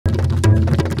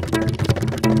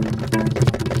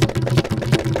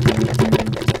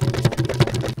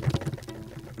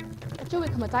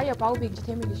mataya pau big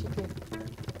jithemi lishite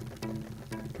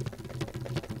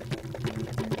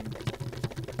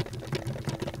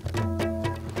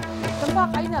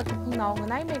tampak aina kuphungnaw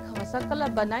nganai me khangasa kala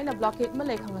banai na blockade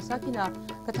malai khangasa kina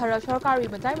kathara sarkari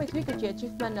matai me thui ke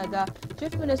achievement na da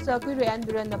chief minister kuiru an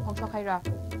biran na phongsa khaira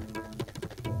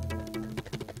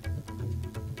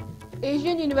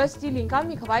Asian University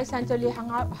Linkami Khawai Centrally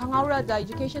Hangaura the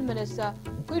Education Minister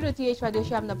Kuiru TH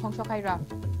Radesham na Phongsok Haira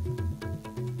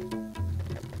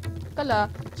Kala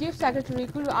Chief Secretary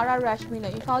Kuru RR Rashmi na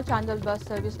Imphal Chandal Bus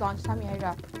Service launch Sami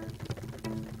Haira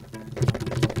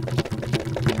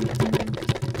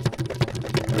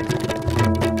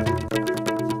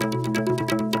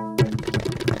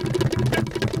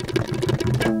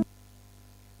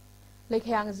Like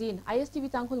Hayang Zin ISTV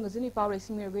Tangkhul ngazini power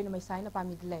racing mirgui na may sign na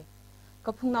pamidle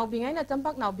Kapung naw bingay na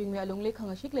tampak naw bing may alung likhang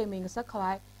asik le may ngasak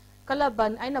khawai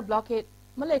kalaban ay na blockade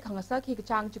malay khang asak hi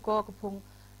kachang chiko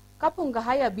kapung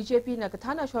gahaya BJP na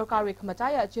kathana sarkari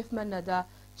khamataya achievement na da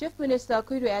Chief Minister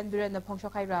Kuiru an biran na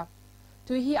Phongsok Haira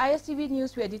tu hi ISTV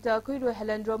News editor Kuiru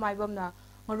Helendro Maibam na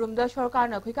ngarum da sarkar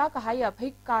na khuika kahaya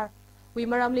phikar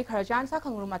wimaram li kharajan sa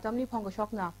khangrum atamni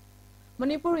Phongsok na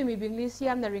Manipur mi bingli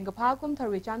siam na ringapha kum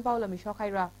tharwi chan paula mi Phongsok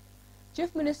Haira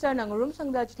Chief Minister na ngarum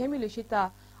sangda chithemi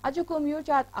lishita Ajukum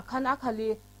yujat akhan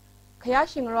akhali khaya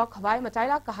shingrok khawai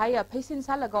machaila kahaya phaisin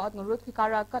salaga at ngurut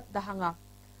khikara kat dahanga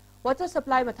water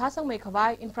supply mathasang mai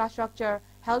khawai infrastructure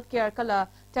healthcare kala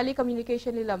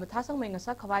telecommunication lila mathasang mai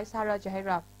ngasa khawai sara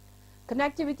jahira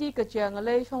connectivity ka chiang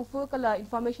ngalai shongfu kala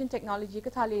information technology ka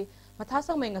thali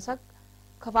mathasang mai ngasa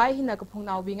khawai hina ka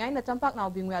phungnaw bingai na champak naw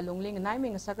bingwa lungling nai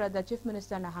mai ngasa da Chief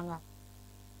Minister na hanga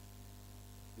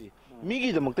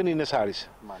Migi the Moctanina Saris.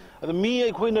 The me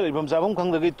a queen of Zabam Kang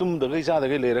the Gitum, the Reza, the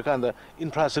Galer, and the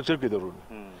infrastructure.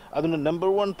 I don't know, number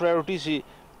one priority is the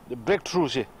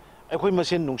breakthroughs. A queen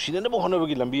machine, she never honor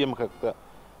Lambiam Kaka,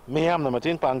 Mayam the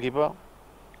Matin Pankipa,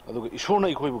 Ishona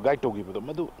equivalent guide to give the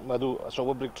Madu, a sort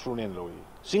of breakthrough in Loy.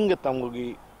 Sing a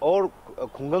Tangogi or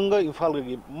Kunganga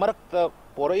Infalgi, Markta,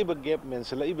 Poreba Gap,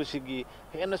 Mensela Ibasigi,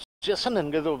 and a Jason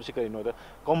and Gado of Sika in order,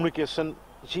 communication,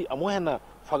 she Amohana,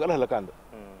 Fagalakanda.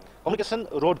 Communication,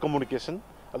 road communication,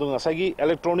 adunga sagi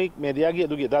electronic media gi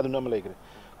adugi dadu nam laikre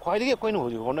khwaidi koin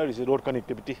hoji honor is road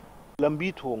connectivity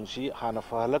lambi thong si hana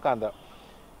fahala kanda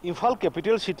Imphal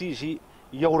capital city si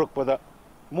yaurak pada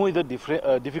moi the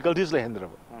difficulties la hendra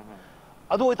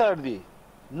adu itardi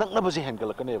nakna basi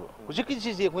handle kaneba hujiki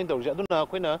si koin tawji aduna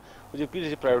koina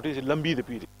hujiki priority is lambi the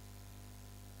piri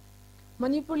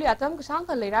Manipur li atam kusang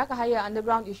ka leira ka haya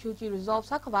underground issue chi resolve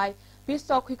sakhwai peace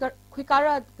talk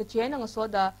khikara ka chen ang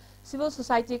soda civil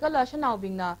society ka la shanaw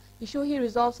bingna issue hi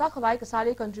resolve sakhwai ka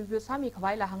sari contribute sami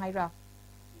khwai la hangaira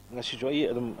ngasi jo ai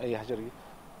adum ai hajari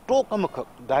talk amak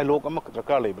dialogue amak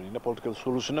drakar leibni na political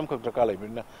solution am khak drakar leibni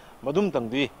na madum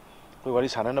tangdi koi wari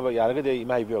sanana ba yarga de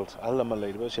imai bills allama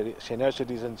leiba senior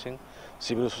citizen sing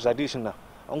civil society sing na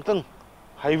ongtang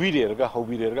highway rega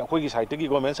hobi rega koi gi site gi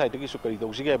government site gi sukari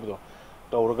dawsi ga bdo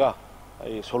tawraga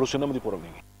ai solution am di poramni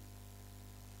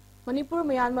Manipur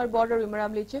Myanmar border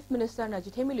Imaramli Chief Minister na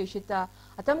Jithemi Lishita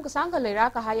atam kasang ka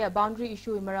leira ka haya boundary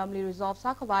issue Imaramli resolve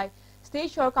sa khawai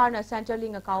state sarkar na centrally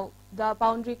ngakaw the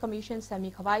boundary commission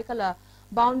semi khawai kala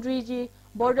boundary ji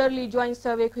borderly joint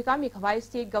survey khikami khawai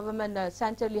state government na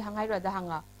centrally hangaira da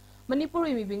hanga Manipur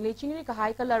mi bingli chingri ka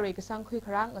hai kala re kasang khui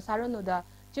kharang asaranu da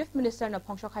Chief Minister na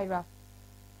Phongsok Haira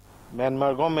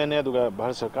Myanmar government ne aduga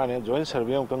Bharat sarkar ne joint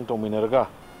survey ongtang tominarga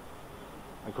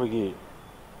akhogi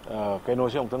kaino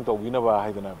se ongtang tawina ba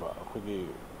haidana ba khogi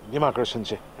demarcation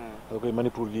se akoi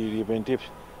Manipur gi representative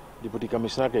deputy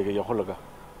commissioner ke ge yaholaga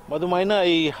madumaina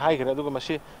ai hai gra aduga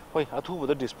mase hoi athu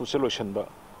boda dispute solution ba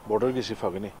border gi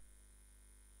sifagani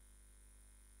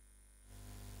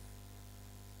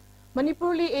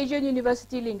Manipur li Asian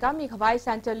University Linkami khawai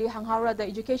centrally hanghaura the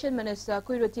education minister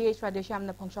Kuiru TH Radesham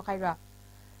na Phongsok Haira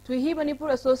Tuihi Manipur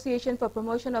Association for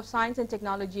Promotion of Science and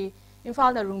Technology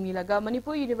Imphal na Rungmilaga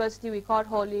Manipur University we called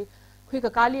holy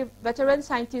Khuikakali veteran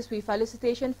scientists we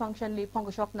felicitation function li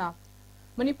Phongsok na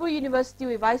Manipur University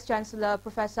we Vice Chancellor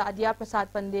Professor Adya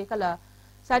Prasad Pande kala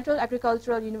Central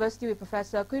Agricultural University we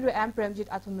Professor Kuiru M Premjit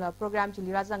Atumla program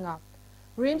chili razanga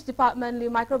RIMS Department li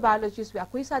microbiologist we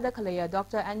Akwisa da Kalaya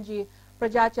Dr. NG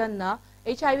Prajachan na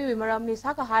HIV we Maramni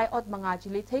Saka High Ot Manga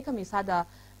chili Thekami Sada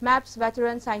MAPS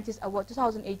Veteran Scientist Award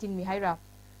 2018 Mihaira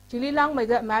Chili lang may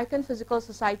the American Physical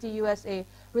Society USA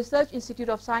Research Institute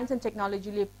of Science and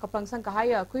Technology li kapangsang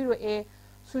kahaya Kuiru A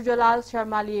Sujalal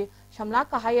Sharma li Shamla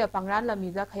kahaya pangran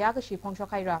lamida kaya kashi Phongsok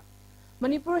Haira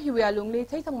Manipur hiwi alungli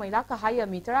thaythang mayla kahaya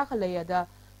mitara kalaya da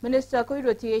Minister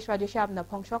Kuiru TH Radesham na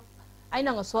Phongsok ay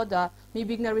nang asoda may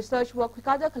big na research work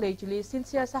kwikada kalay chili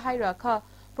sincere sa Haira ka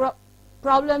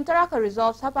problem tara ka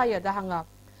resolve sapaya da hanga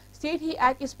state hi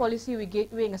act is policy we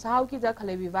gateway nga sahau ki da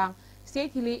khale wiwang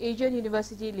state hi Asian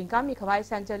University lingkami khawai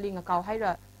center ling ka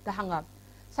haira da hanga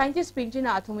scientist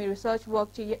pingjina athumi research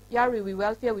work chi yari we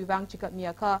welfare wiwang chikat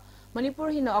mia kha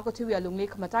Manipur hi na akothui alungli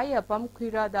khamataya pam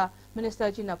khira da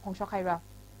minister jina phongshok haira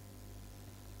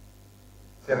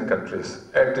ASEAN countries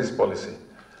act this policy.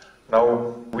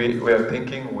 Now we are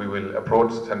thinking we will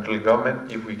approach central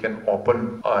government if we can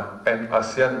open an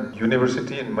ASEAN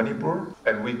university in Manipur,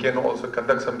 and we can also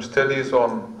conduct some studies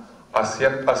on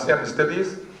ASEAN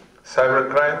studies, cyber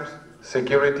crimes,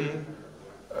 security,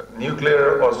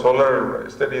 nuclear or solar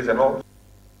studies and all.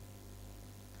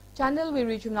 Chandel we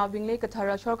reach now bingle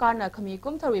kathara sarkar na khami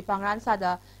kumthari pangran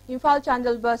sada Imphal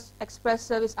Chandel bus express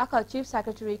service aka chief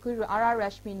secretary kuiru RR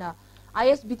Rashmina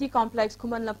ISBT complex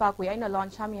Kuman Lampak we aina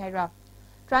launch hami haira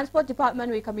Transport Department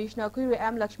we Commissioner kuiru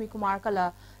M Lakshmi Kumar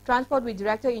Kala Transport we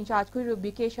Director in charge kuiru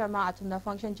BK Sharma atumna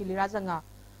function chili razanga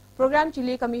Program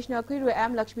chili Commissioner kuiru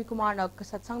M Lakshmi Kumar na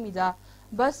kasatsang mida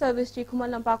bus service chi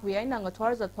Kuman Lampak we aina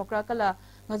ngathor zat phokra kala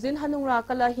ngazin hanungra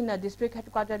kala hina district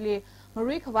headquarter le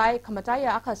Marie Khawai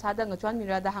Kamataya aka sada ngachon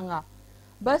mira da hanga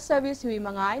bus service hui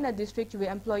manga aina district we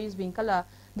employees being kala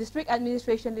district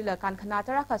administration lila kan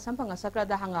khanatara ka sampanga sakra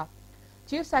da hanga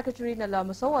Chief Secretary na la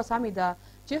masawa samida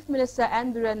Chief Minister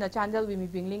N Biren na Chandel we mi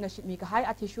bingling ashimi ka hai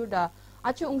athishurda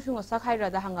achu ungshung sakhaira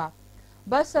da hanga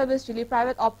bus service chili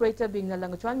private operator being na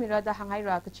langachon mira da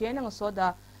hangaira ka chen ang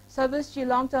soda service chi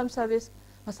long term service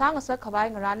masang asa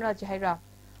khawai ngaranra jahaira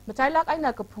Matailak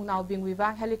aina kapungnao bing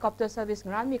wiwang helicopter service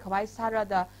ngaran mi khawai sara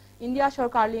da India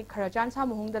Sarkar link kharajan sa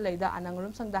muhung da leida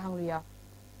anangrum sang da hangriya.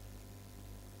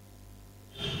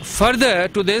 Further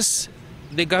to this,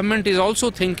 the government is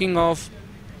also thinking of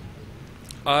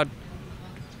a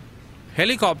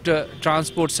helicopter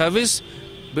transport service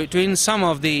between some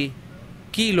of the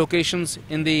key locations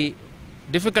in the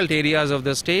difficult areas of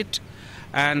the state,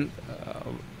 and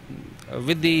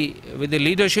with the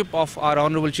leadership of our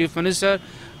Honorable Chief Minister,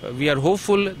 we are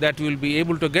hopeful that we will be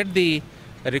able to get the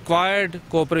required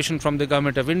cooperation from the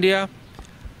Government of India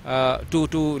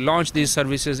to launch these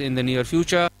services in the near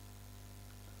future.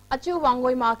 Achu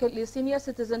Wangoi Market li Senior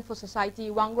Citizen for Society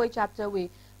Wangoi Chapter we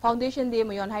Foundation Day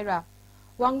Mayon Haira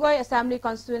Wangoi Assembly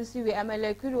Constituency we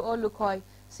MLA Kuru O Lukhoi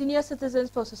Senior Citizens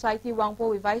for Society Wangpo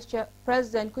we Vice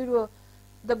President Kuru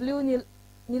W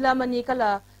Nilamani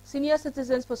Kala Senior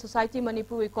Citizens for Society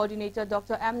Manipur we Coordinator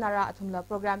Dr. M Nara Atumla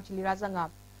Program Chili Razanga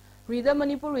Reader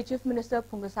Manipur we Chief Minister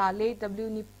Pungasa Le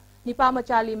W Nipa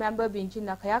Machali Member Binchin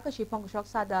na Kayaka Shipong Shok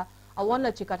Sada Awon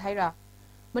la Chikat Haira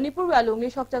Manipur we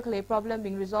alungli shokta kale problem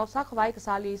being resolved sa khawai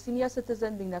kasali senior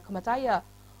citizen being na khamataya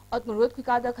at murut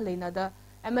kwikada kale na da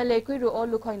MLA kuiru o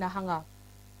lukhoi na hanga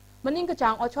maning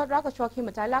kachang ochot ra ka chokhi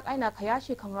matailak aina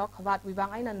khayashi khangrok khawat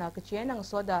wibang aina na kachien ang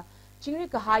soda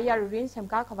chingri ka haya rin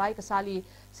semka khawai kasali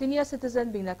senior citizen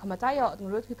being na khamataya at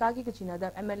murut kwikagi kachina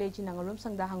da MLA jinang rum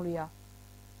sangda hangriya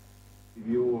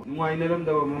view ngai naram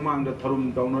da mamang da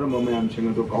tharum tawnara mamayam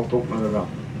singa do kautok naraga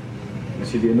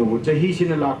nasidi no chahi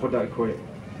sina lakpada khoi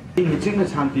Inga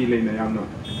Santi Lena Yamna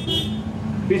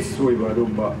Peace Weaver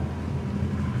Rumba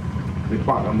the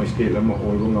part of my state Lama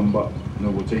or number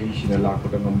no Chahishina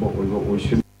Lakota number or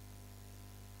ocean.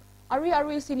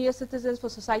 Ari Senior Citizens for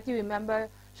Society remember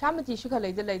Shamati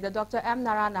Shukale the Dr. M.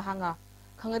 Narana Hanga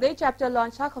Kangade chapter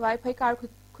launch Sakawai Paikar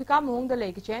Quikamung the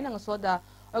Lake Chen and Soda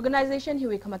organization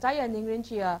Hui Kamataya and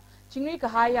Ningrinchia Chingri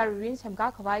Kahaya Rins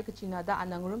Hemka Kawai Kachina da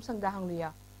Anangrum Sang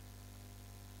Dahanglia.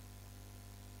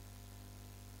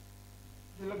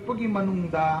 Pagi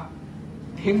manungda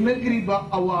thengnagriba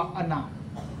awa ana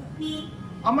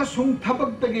amasung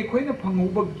thabak tagi khoina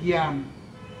phanguba gyan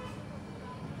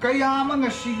kaya ma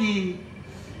ngasigi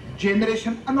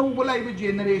generation anauba laiba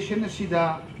generation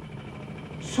asida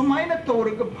sumaina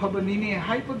toraga phabani ne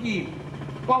haipagi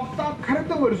pawta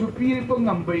kharda warsu piriba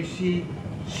ngambai si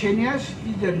senior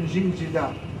citizen jingsida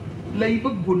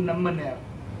laiba gun namane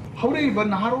haureiba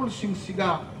naharol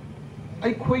singsiga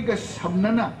ai khoiga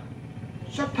samnana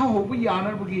Satha hobu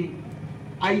yanar bagi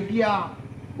idea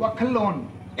wakalon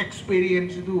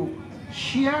experience do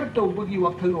share to bagi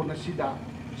wakalon asida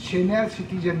senior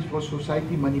citizens for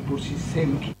society Manipur si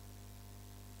same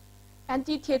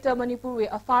Anti Theatre Manipur we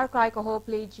a far cry ka ho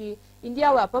play ji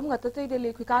India wa pam ngatatay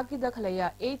deli kwikaki da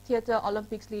khalaya 8 Theatre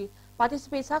Olympics li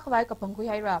participate sa khawai ka pangkui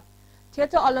haira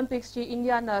Theatre Olympics ji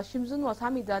India na Shimzun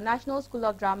wasami da National School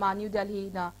of Drama New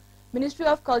Delhi na Ministry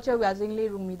of Culture Wazingli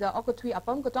Rumida Okothui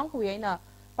Apam Kotong Huyaina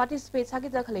participate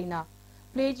Sagita Kalina.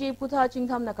 Play J Putha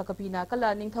Chingtham na Kakapina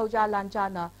Kala Ningthauja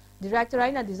Lanchana Director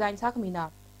Aina Design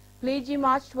Sakamina. Play J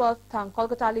March 12 Thang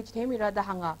Kolkata Lich Temira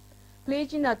Dahanga. play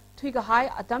jina thui ga hai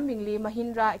atam bingli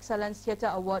Mahindra Excellence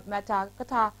Theatre Award meta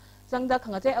katha jangda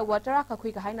khangate award tara ka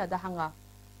khui ga hai na da hanga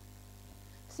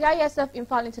CISF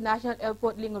Imphal International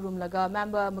Airport lingarum laga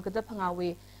member magada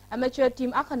phangawi amateur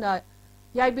team akhana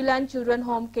Yaibilan Children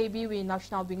Home KBW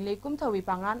National Bingli kumthawi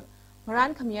pangan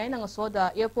maran khamiyai nang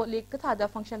soda airport league katha da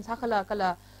function sakhala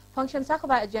kala function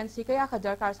sakhawa agency kaya kha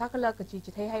darkar sakhala kachi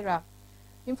chithai haira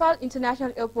Imphal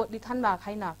International Airport li thanma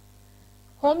khaina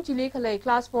home chili khalai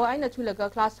class 4 aina thulaga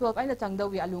class 12 aina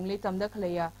tangdawi alungli tamda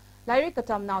khalaya lairi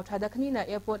katam naw thada khnina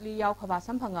airport li yaw khawa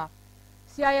samphanga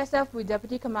CISF with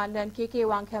Deputy Commandant KK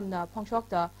Wangkhamna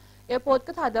Phongshokta airport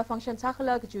katha da function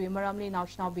sakhala kachui maramli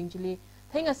national bingjili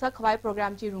thainga sak khawai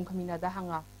program chi room khamina da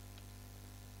hanga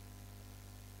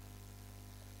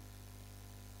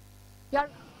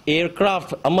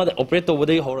aircraft amada operate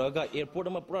tobadai horaga airport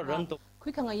ama pura run to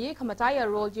khuikhanga ye khamataya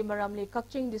role ji maramli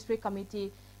Kakching District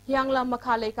Committee Hiangla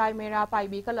Makhalei Kai Mera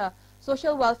Paibi Kala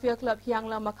Social Welfare Club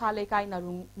Hiangla Makhalei Kai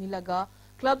Narung Nilaga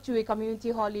Club Chui Community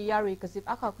Hall Yari Kasip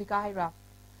Aka Kwika Haira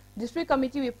District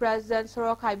Committee with President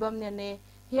Sorok Haibam Nene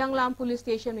Hianglam Police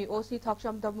Station with OC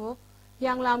Thoksham Damu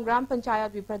Hianglam Gram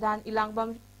Panchayat with Pradhan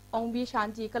Ilangbam Ongbi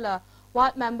Shanti Kala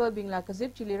Ward Member Bingla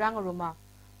Kasip Chili Rangaruma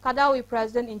Kada with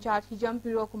President in charge Hijam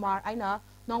Piro Kumar Aina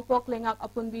Nongpok Lengak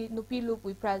Apunbi Nupi Loop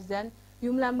with President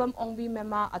Yumlambam Ongbi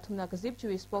Mema Atumna Kazip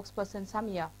Chui spokesperson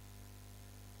Samia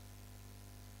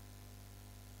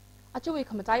Achuwi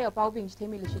Kamataya Pau Bing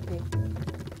Temi Lishite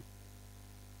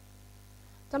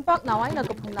Tampak Nawai na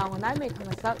Kapungaw Nai May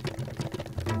Kangasak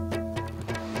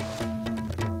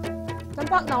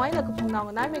Tampak Nawai na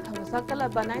Kapungaw Nai May Kangasak Kala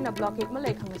Banay na Blockade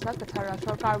Malay Kangasak Katara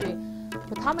Sorkari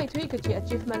Pathamay Tui Kachi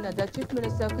Achievement na the Chief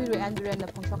Minister Kuiru Andren na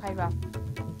Pongshokhaira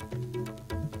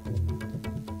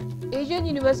Asian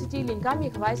University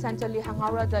Linkami Khawai Center Li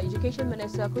Hangaura the Education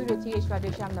Minister Kuiru TH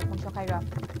Radesham na Pongshokhaira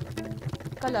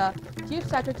Kala Chief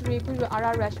Secretary Kuiru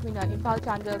Ara Rashmina Imphal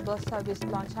Chandra Bus Service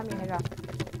launch Hami Hera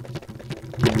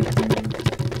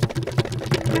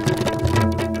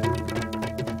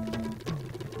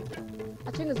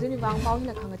Aching Zini Wang Pau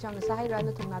Hina Kangachang Sahira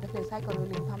na Tumna the Place High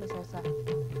Karulin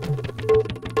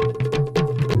Pamisasa